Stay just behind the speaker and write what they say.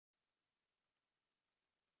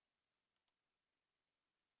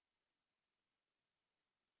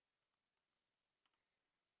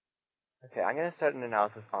Okay, I'm going to start an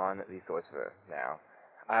analysis on the Sorcerer now.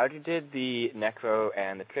 I already did the Necro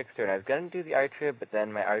and the Trickster, and I was going to do the Archer, but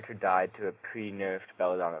then my Archer died to a pre-nerfed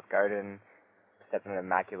Belladonna's Garden, stepped on an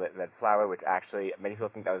Immaculate Red Flower, which actually, many people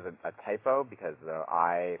think that was a typo, because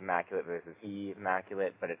I Immaculate versus E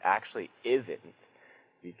Immaculate, but it actually isn't,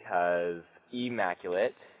 because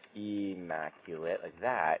Immaculate, like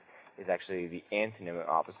that, is actually the antonym or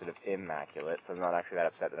opposite of immaculate, so I'm not actually that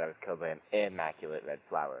upset that I was killed by an immaculate red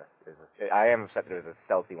flower. I am upset that there was a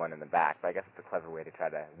stealthy one in the back, but I guess it's a clever way to try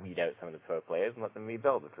to weed out some of the pro players and let them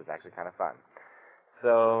rebuild, which was actually kind of fun.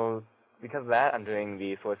 So, because of that, I'm doing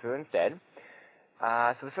the Sorcerer instead.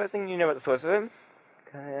 So the first thing you know about the Sorcerer,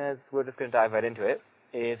 because we're just going to dive right into it,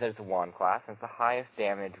 is that it's a wand class, and it's the highest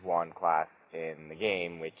damage wand class in the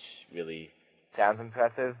game, which really sounds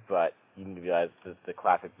impressive, but you need to realize that the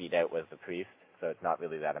class it beat out was the Priest, so it's not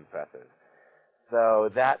really that impressive. So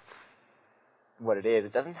that's what it is.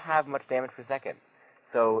 It doesn't have much damage per second.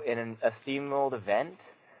 So in a steamrolled event,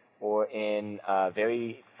 or in a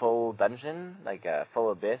very full dungeon, like a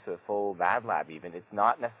full abyss or a full Mad Lab even, it's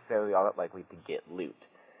not necessarily all that likely to get loot.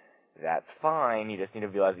 That's fine, you just need to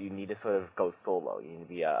realize that you need to sort of go solo. You need to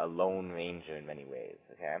be a lone ranger in many ways,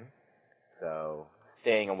 okay? So,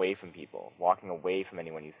 staying away from people, walking away from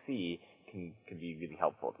anyone you see, can be really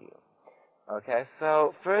helpful to you. Okay,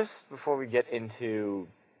 so first, before we get into,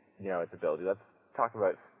 its ability, let's talk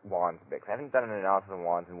about wands a bit. I haven't done an analysis on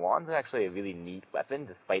wands, and wands are actually a really neat weapon,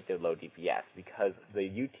 despite their low DPS, because the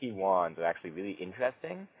UT wands are actually really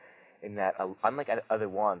interesting, in that, unlike other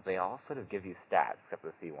wands, they all sort of give you stats, except for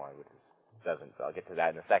the C wand, which doesn't, so I'll get to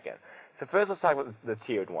that in a second. So first, let's talk about the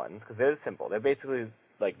tiered ones, because they're simple. They're basically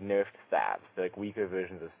like nerfed staffs. They're like weaker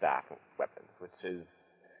versions of staff weapons,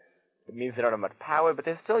 it means they don't have much power, but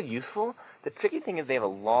they're still useful. The tricky thing is they have a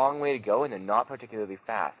long way to go, and they're not particularly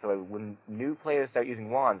fast. So when new players start using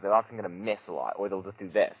wands, they're often going to miss a lot, or they'll just do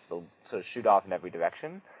this. They'll sort of shoot off in every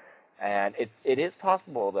direction. And it is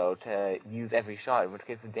possible, though, to use every shot, in which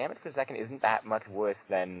case the damage per second isn't that much worse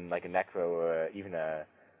than like a Necro or even a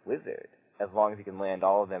Wizard. As long as you can land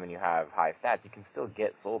all of them and you have high stats, you can still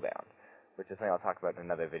get soulbound, which is something I'll talk about in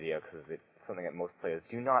another video, because it's something that most players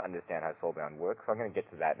do not understand how soulbound works, so I'm going to get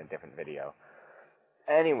to that in a different video.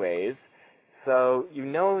 Anyways, so you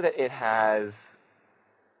know that it has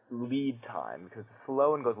lead time, because it's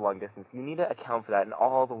slow and goes a long distance. You need to account for that, and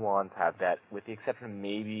all the wands have that, with the exception of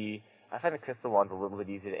maybe, I find the crystal wands a little bit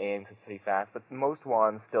easier to aim, because it's pretty fast, but most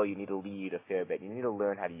wands still you need to lead a fair bit. You need to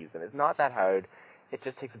learn how to use them. It's not that hard. It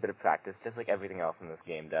just takes a bit of practice, just like everything else in this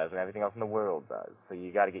game does, and everything else in the world does. So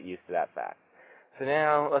you got to get used to that fact. So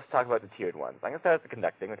now, let's talk about the tiered ones. I'm going to start with the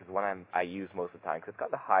conducting, which is the one I use most of the time, because it's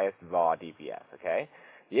got the highest raw DPS, okay?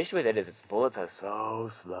 The issue with it is its bullets are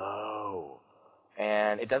so slow.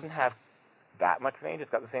 And it doesn't have that much range.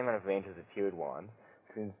 It's got the same amount of range as the tiered wand.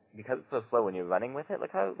 Because it's so slow when you're running with it,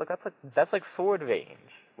 that's like sword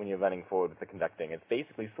range when you're running forward with the conducting. It's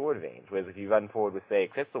basically sword range. Whereas if you run forward with, say, a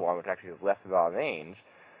crystal wand, which actually has less raw range,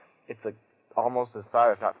 it's like almost as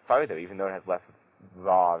far, if not farther, even though it has less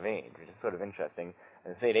raw range, which is sort of interesting.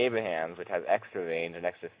 And St. Abraham's, which has extra range and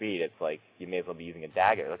extra speed, it's like you may as well be using a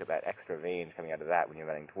dagger. Look at that extra range coming out of that when you're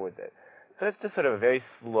running towards it. So it's just sort of a very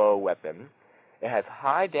slow weapon. It has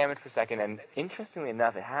high damage per second, and interestingly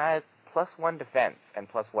enough, it has +1 defense and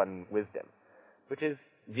 +1 wisdom, which is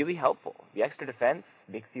really helpful. The extra defense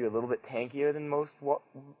makes you a little bit tankier than most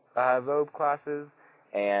robe classes,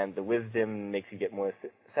 and the wisdom makes you get more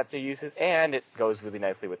scepter uses, and it goes really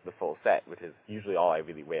nicely with the full set, which is usually all I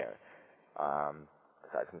really wear.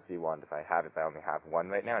 Aside from C1, if I have it, I only have one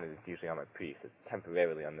right now, and it's usually on my priest. It's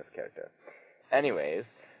temporarily on this character. Anyways,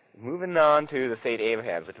 moving on to the St.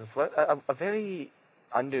 Abraham's, which is a very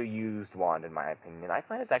underused wand, in my opinion. I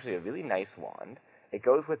find it's actually a really nice wand. It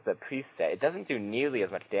goes with the priest set. It doesn't do nearly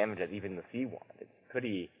as much damage as even the C wand. It's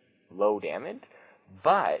pretty low damage,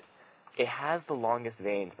 but it has the longest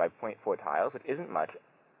range by 0.4 tiles, which isn't much.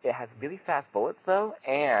 It has really fast bullets, though,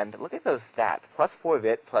 and look at those stats. +4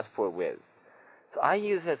 Vit, +4 Wiz. So I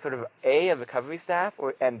use it as sort of A, a recovery staff,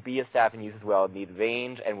 and B, a staff and use as well, need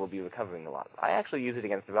range, and will be recovering a lot. So I actually use it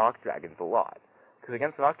against the rock dragons a lot. Because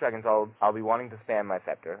against the rock dragons, I'll be wanting to spam my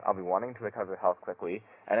scepter, I'll be wanting to recover health quickly,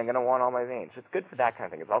 and I'm going to want all my range. It's good for that kind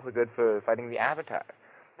of thing. It's also good for fighting the avatar.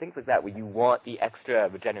 Things like that, where you want the extra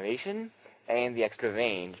regeneration and the extra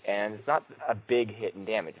range, and it's not a big hit in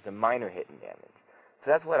damage, it's a minor hit in damage.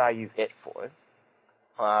 So that's what I use it for.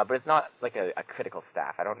 But it's not like a critical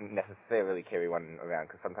staff. I don't necessarily carry one around,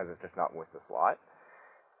 because sometimes it's just not worth the slot.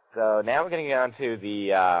 So now we're going to get on to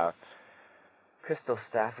the crystal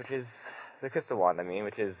staff, the crystal wand,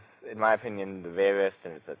 which is, in my opinion, the rarest,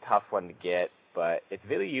 and it's a tough one to get. but it's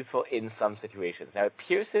really useful in some situations. Now, it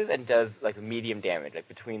pierces and does, like, medium damage, like,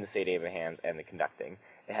 between the St. Abraham's and the conducting.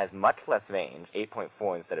 It has much less range,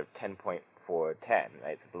 8.4 instead of 10.410,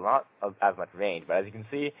 right? So it's not as much range, but as you can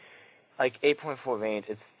see, like, 8.4 range,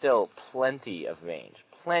 it's still plenty of range.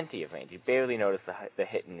 Plenty of range. You barely notice the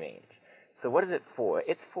hit in range. So what is it for?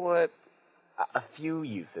 It's for a few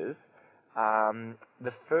uses.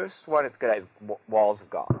 The first one it's good at is Walls of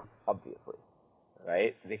Gods, obviously.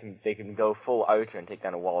 Right? They can go full Archer and take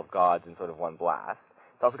down a Wall of Gods in sort of one blast.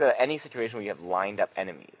 It's also good at any situation where you have lined up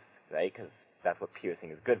enemies, right? Because that's what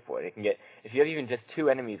piercing is good for. It can get, if you have even just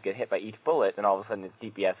 2 enemies get hit by each bullet, then all of a sudden its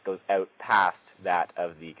DPS goes out past that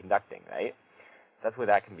of the conducting, right? So that's where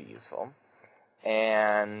that can be useful.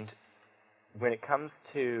 And when it comes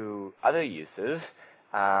to other uses,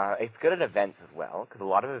 it's good at events as well, because a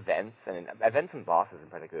lot of events and bosses in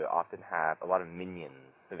particular often have a lot of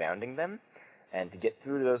minions surrounding them. And to get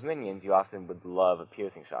through to those minions, you often would love a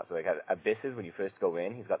piercing shot. So like at Abysses, when you first go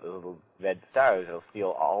in, he's got those little red stars that'll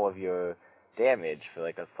steal all of your damage for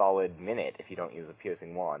like a solid minute if you don't use a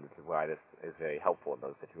piercing wand, which is why this is very helpful in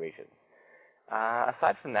those situations.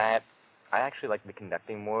 Aside from that, I actually like the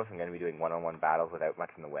conducting more if I'm going to be doing one-on-one battles without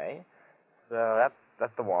much in the way. So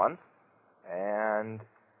that's the wands. And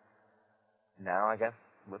now I guess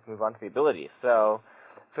let's move on to the abilities. So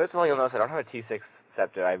first of all, you'll notice I don't have a T6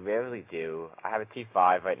 scepter. I rarely do. I have a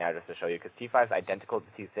T5 right now just to show you, because T5 is identical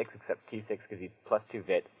to T6, except T6 gives you +2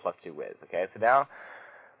 Vit, +2 Wiz. Okay, so now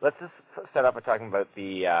let's just start off by talking about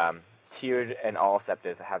the tiered and all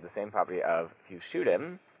scepters that have the same property of, if you shoot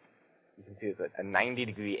him, you can see it's a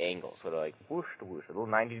 90-degree angle, sort of like whoosh to whoosh, a little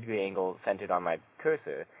 90-degree angle centered on my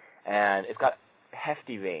cursor, and it's got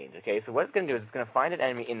hefty range, okay? So what it's going to do is it's going to find an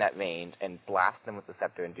enemy in that range and blast them with the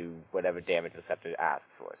scepter and do whatever damage the scepter asks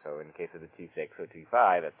for. So in the case of the T6 or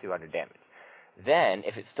T5, that's 200 damage. Then,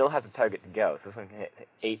 if it still has a target to go, so this one can hit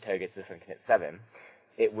 8 targets, this one can hit 7,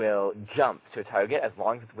 it will jump to a target as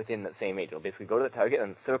long as it's within that same range. It'll basically go to the target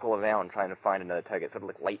and circle around trying to find another target, sort of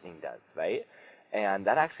like lightning does, right? And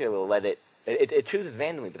that actually will let it chooses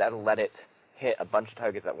randomly, but that'll let it hit a bunch of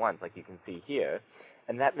targets at once, like you can see here.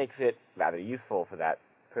 And that makes it rather useful for that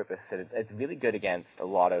purpose. And it's really good against a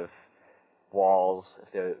lot of walls,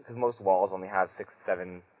 because most walls only have 6 or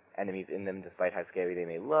 7 enemies in them, despite how scary they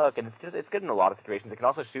may look. And it's good in a lot of situations. It can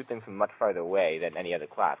also shoot things from much farther away than any other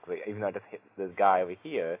class. Because even though I just hit this guy over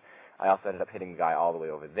here, I also ended up hitting the guy all the way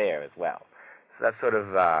over there as well. So that's sort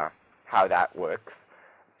of how that works.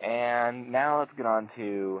 And now let's get on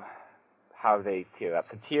to how they tier up.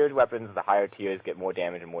 So tiered weapons, the higher tiers get more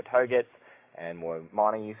damage and more targets, and more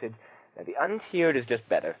mana usage. Now, the untiered is just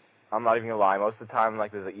better. I'm not even going to lie. Most of the time,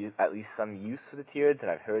 like, there's at least some use for the tiered,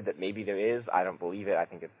 and I've heard that maybe there is. I don't believe it. I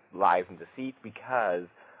think it's lies and deceit, because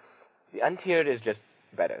the untiered is just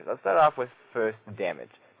better. Let's start off with first damage.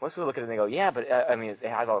 Most people look at it and they go, yeah, but, I mean, it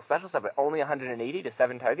has all the special stuff, but only 180 to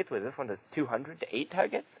 7 targets, whereas this one does 200 to 8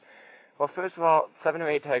 targets? Well, first of all, 7 or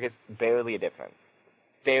 8 targets, barely a difference.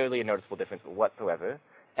 Barely a noticeable difference whatsoever.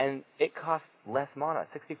 And it costs less mana,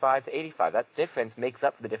 65 to 85. That difference makes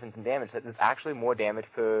up for the difference in damage. There's actually more damage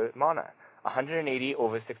per mana. 180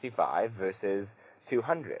 over 65 versus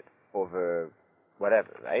 200 over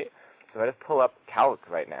whatever, right? So I just pull up calc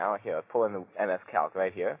right now. Here, let's pull in the MS calc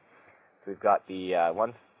right here. So we've got the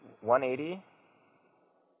 180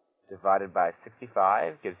 divided by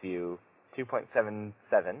 65 gives you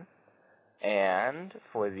 2.77. And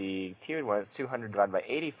for the tiered one, it's 200 divided by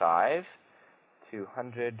 85.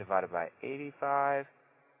 200 divided by 85,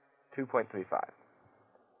 2.35.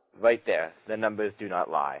 Right there. The numbers do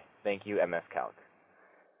not lie. Thank you, MS Calc.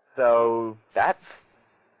 So that's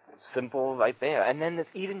simple right there. And then it's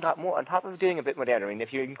even got more. On top of doing a bit more damage, I mean,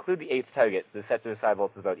 if you include the 8th target, the set to the side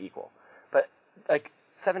bolts is about equal. But, like,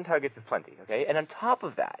 7 targets is plenty, okay? And on top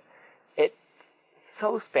of that, it's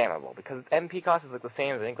so spammable, because its MP cost is like the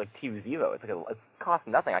same as, I think, like T0. It's like it costs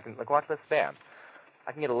nothing. I can, like, watch this spam.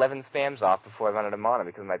 I can get 11 spams off before I run out of mana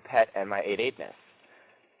because of my pet and my 8/8-ness.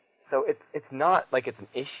 So it's not like it's an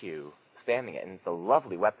issue spamming it, and it's a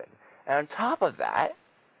lovely weapon. And on top of that,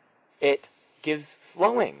 it gives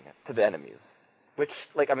slowing to the enemies. Which,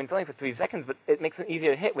 like, I mean, it's only for 3 seconds, but it makes it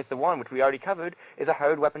easier to hit with the one, which we already covered, is a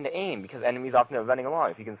hard weapon to aim, because enemies often are running along.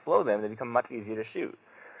 If you can slow them, they become much easier to shoot.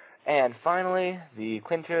 And finally, the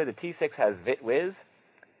clincher, the T6 has Vit Wiz.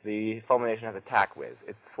 The Fulmination has Attack Wiz.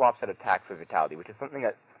 It swaps out Attack for Vitality, which is something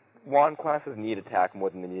that wand classes need attack more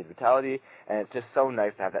than they need Vitality, and it's just so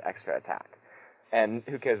nice to have that extra attack. And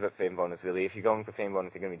who cares about Fame Bonus, really? If you're going for Fame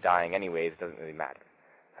Bonus, you're going to be dying anyways. It doesn't really matter.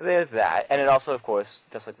 So there's that. And it also, of course,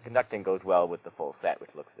 just like the conducting, goes well with the full set, which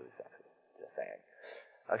looks really sexy. Just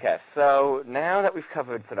saying. Okay, so now that we've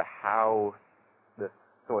covered sort of how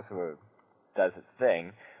Sorcerer does its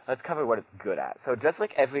thing, let's cover what it's good at. So just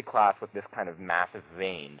like every class with this kind of massive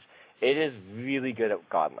range, it is really good at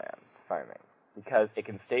Godlands farming, because it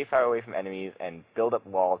can stay far away from enemies and build up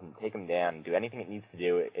walls and take them down and do anything it needs to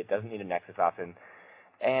do. It doesn't need a Nexus often,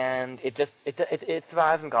 and it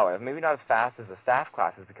thrives in Godlands. Maybe not as fast as the staff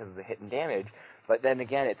classes because of the hit and damage, but then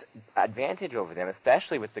again, its advantage over them,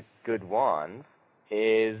 especially with the good wands,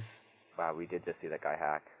 is... Wow, we did just see that guy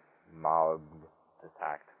hack. Mob just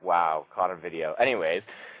hacked. Wow, caught on video. Anyways,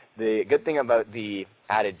 the good thing about the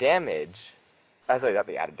added damage... sorry, not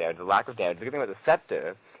the added damage, the lack of damage. The good thing about the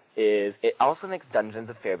Scepter is it also makes dungeons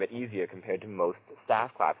a fair bit easier compared to most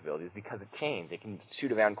staff class abilities because it chains. It can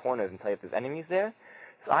shoot around corners and tell you if there's enemies there.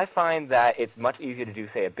 So I find that it's much easier to do,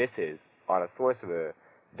 say, abysses on a sorcerer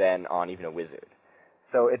than on even a wizard.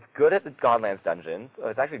 So it's good at the Godlands dungeons.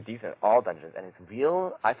 It's actually decent at all dungeons, and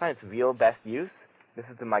I find its real best use. This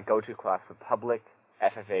is my go-to class for public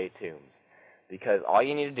FFA tombs. Because all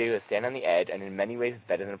you need to do is stand on the edge, and in many ways it's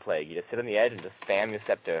better than a plague. You just sit on the edge and just spam your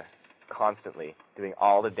scepter constantly, doing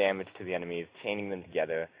all the damage to the enemies, chaining them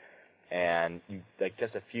together, and you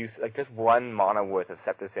just one mana worth of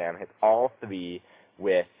scepter spam hits all three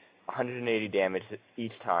with 180 damage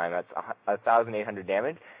each time. That's 1,800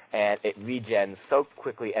 damage, and it regens so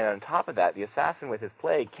quickly. And on top of that, the assassin with his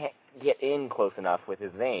plague can't get in close enough with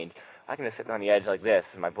his range. I can just sit on the edge like this,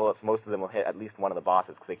 and my bullets, most of them will hit at least one of the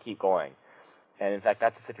bosses because they keep going. And in fact,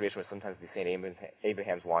 that's a situation where sometimes the St.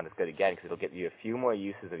 Abraham's wand is good again, because it'll get you a few more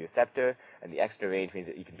uses of your scepter, and the extra range means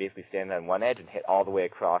that you can basically stand on one edge and hit all the way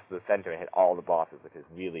across the center and hit all the bosses, which is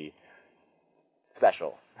really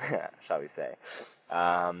special, shall we say.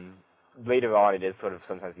 Later on, it is sort of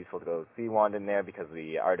sometimes useful to go sea wand in there because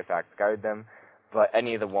the artifacts guard them, but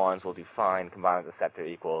any of the wands will do fine. Combined with the scepter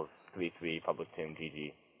equals 3/3 public tomb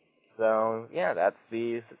GG. So yeah, that's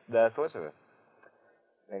the sorcerer.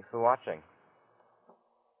 Thanks for watching.